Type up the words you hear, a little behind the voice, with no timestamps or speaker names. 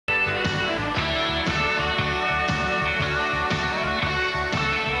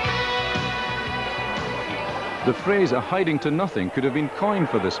The phrase "a hiding to nothing" could have been coined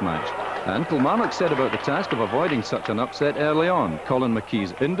for this match, and Kilmarnock set about the task of avoiding such an upset early on. Colin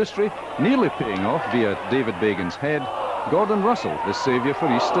McKee's industry nearly paying off via David Bagan's head. Gordon Russell, the saviour for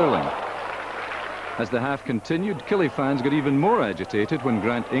East Stirling. As the half continued, Killie fans got even more agitated when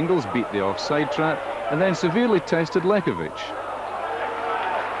Grant Ingles beat the offside trap and then severely tested Lekovic.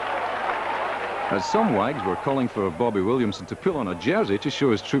 As some wags were calling for Bobby Williamson to pull on a jersey to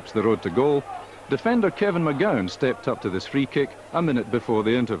show his troops the road to goal, defender Kevin McGowne stepped up to this free kick a minute before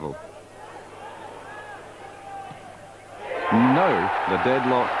the interval. Now the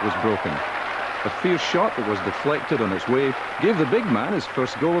deadlock was broken. A fierce shot that was deflected on its way gave the big man his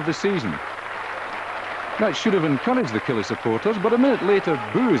first goal of the season. That should have encouraged the Killie supporters, but a minute later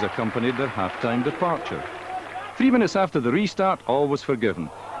boos accompanied their half-time departure. 3 minutes after the restart, all was forgiven,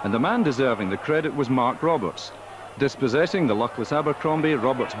 and the man deserving the credit was Mark Roberts. Dispossessing the luckless Abercrombie,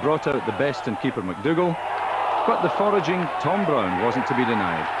 Roberts brought out the best in keeper McDougall, but the foraging Tom Brown wasn't to be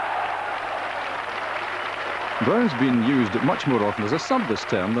denied. Brown's been used much more often as a sub this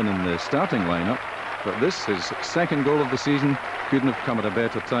term than in the starting lineup, but this, his second goal of the season, couldn't have come at a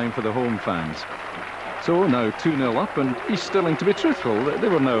better time for the home fans. So now 2-0 up, and East Stirling, to be truthful, they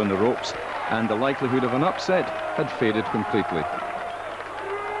were now on the ropes, and the likelihood of an upset had faded completely.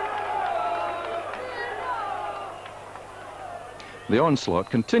 The onslaught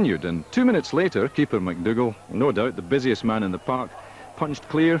continued, and 2 minutes later, keeper McDougall, no doubt the busiest man in the park, punched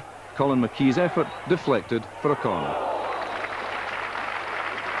clear. Colin McKee's effort deflected for a corner.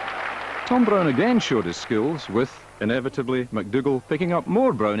 Tom Brown again showed his skills, with, inevitably, McDougall picking up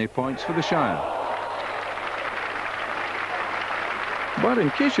more brownie points for the Shire. But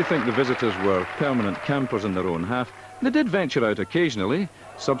in case you think the visitors were permanent campers in their own half, they did venture out occasionally.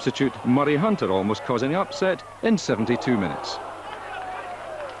 Substitute Murray Hunter almost causing upset in 72 minutes.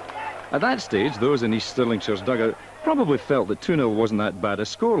 At that stage, those in East Stirlingshire's dugout probably felt that 2-0 wasn't that bad a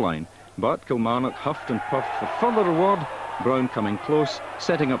scoreline, but Kilmarnock huffed and puffed for further reward, Brown coming close,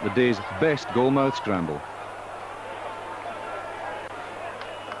 setting up the day's best goalmouth scramble.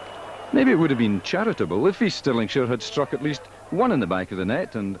 Maybe it would have been charitable if East Stirlingshire had struck at least one in the back of the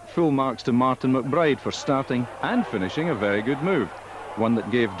net, and full marks to Martin McBride for starting and finishing a very good move, one that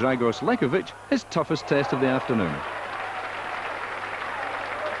gave Dragos Lekovic his toughest test of the afternoon.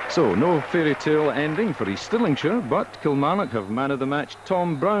 So, no fairy tale ending for East Stirlingshire, but Kilmarnock have man of the match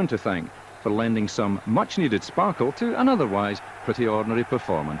Tom Brown to thank for lending some much needed sparkle to an otherwise pretty ordinary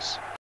performance.